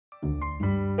So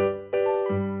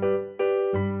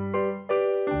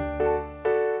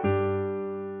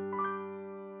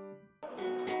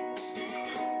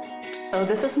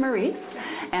this is Maurice,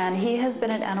 and he has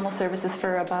been at Animal Services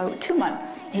for about 2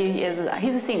 months. He's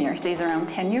a senior, so he's around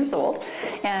 10 years old,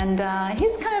 and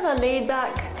he's kind of a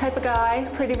laid-back type of guy,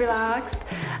 pretty relaxed.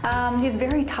 He's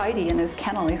very tidy in his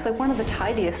kennel. He's like one of the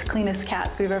tidiest, cleanest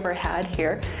cats we've ever had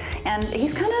here, and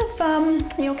he's kind of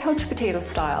couch potato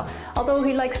style. Although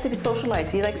he likes to be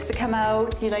socialized, he likes to come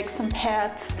out, he likes some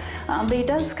pets, but he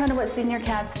does kind of what senior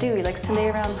cats do. He likes to lay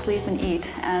around, sleep, and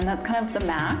eat, and that's kind of the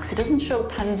max. He doesn't show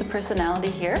tons of personality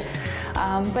here,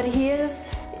 but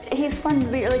he's fun to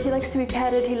be, like, he likes to be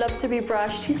petted, he loves to be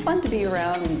brushed, he's fun to be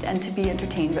around and to be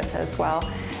entertained with as well.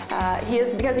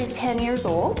 Because he's 10 years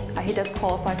old, he does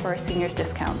qualify for a seniors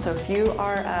discount. So if you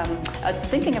are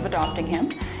thinking of adopting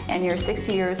him and you're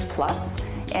 60 years plus,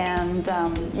 and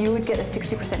you would get a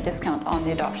 60% discount on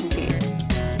the adoption fee.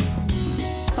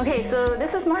 Okay, so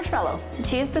this is Marshmallow.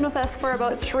 She's been with us for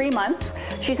about 3 months.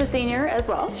 She's a senior as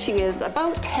well. She is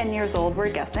about 10 years old,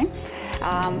 we're guessing.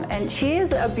 And she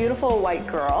is a beautiful white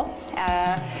girl.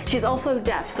 She's also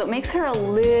deaf, so it makes her a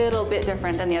little bit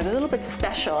different than the other, a little bit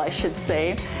special, I should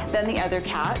say, than the other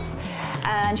cats.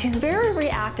 And she's very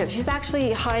reactive. She's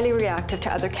actually highly reactive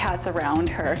to other cats around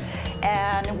her,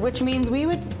 and which means we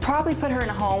would probably put her in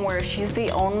a home where she's the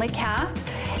only cat,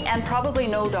 and probably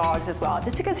no dogs as well,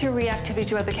 just because her reactivity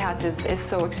to other cats is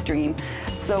so extreme.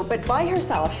 So, but by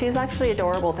herself, she's actually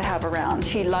adorable to have around.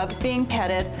 She loves being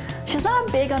petted. She's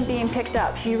not big on being picked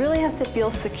up. She really has to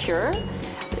feel secure.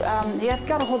 You've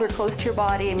got to hold her close to your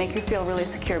body and make her feel really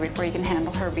secure before you can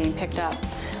handle her being picked up.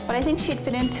 But I think she'd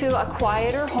fit into a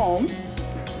quieter home,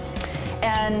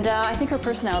 and I think her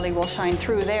personality will shine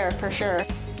through there for sure.